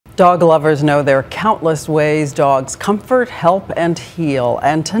Dog lovers know there are countless ways dogs comfort, help, and heal.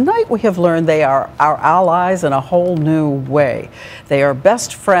 And tonight we have learned they are our allies in a whole new way. They are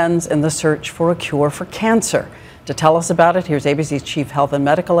best friends in the search for a cure for cancer. To tell us about it, here's ABC's Chief Health and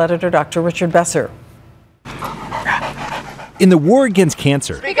Medical Editor, Dr. Richard Besser. In the war against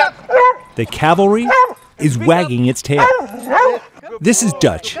cancer, the cavalry is wagging its tail. This is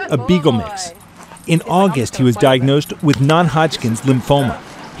Dutch, a beagle mix. In August, he was diagnosed with non-Hodgkin's lymphoma.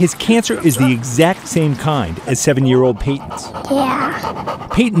 His cancer is the exact same kind as 7-year-old Peyton's. Yeah.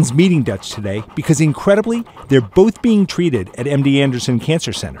 Peyton's meeting Dutch today because, incredibly, they're both being treated at MD Anderson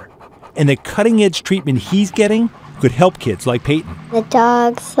Cancer Center. And the cutting-edge treatment he's getting could help kids like Peyton. The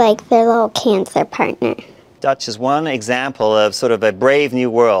dog's like their little cancer partner. Dutch is one example of sort of a brave new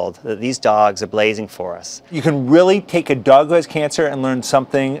world that these dogs are blazing for us. You can really take a dog who has cancer and learn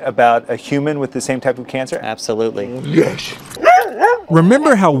something about a human with the same type of cancer? Absolutely. Yes.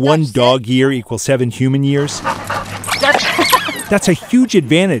 Remember how 1 dog year equals 7 human years? That's a huge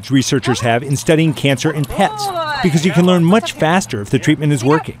advantage researchers have in studying cancer in pets, because you can learn much faster if the treatment is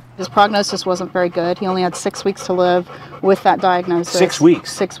working. His prognosis wasn't very good. He only had 6 weeks to live with that diagnosis. 6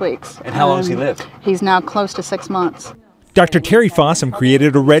 weeks? 6 weeks. And how long has he lived? He's now close to 6 months. Dr. Terry Fossum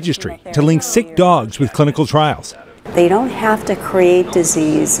created a registry to link sick dogs with clinical trials. They don't have to create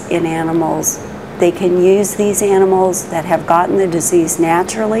disease in animals. They can use these animals that have gotten the disease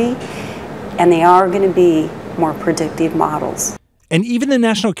naturally, and they are going to be more predictive models. And even the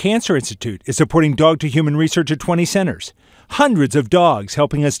National Cancer Institute is supporting dog-to-human research at 20 centers. Hundreds of dogs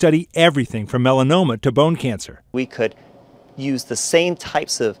helping us study everything from melanoma to bone cancer. We could use the same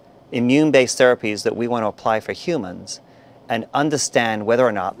types of immune-based therapies that we want to apply for humans and understand whether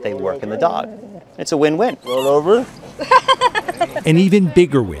or not they work in the dog. It's a win-win. Roll over. An even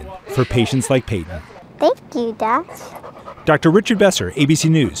bigger win for patients like Peyton. Thank you, Dutch. Dr. Richard Besser, ABC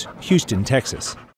News, Houston, Texas.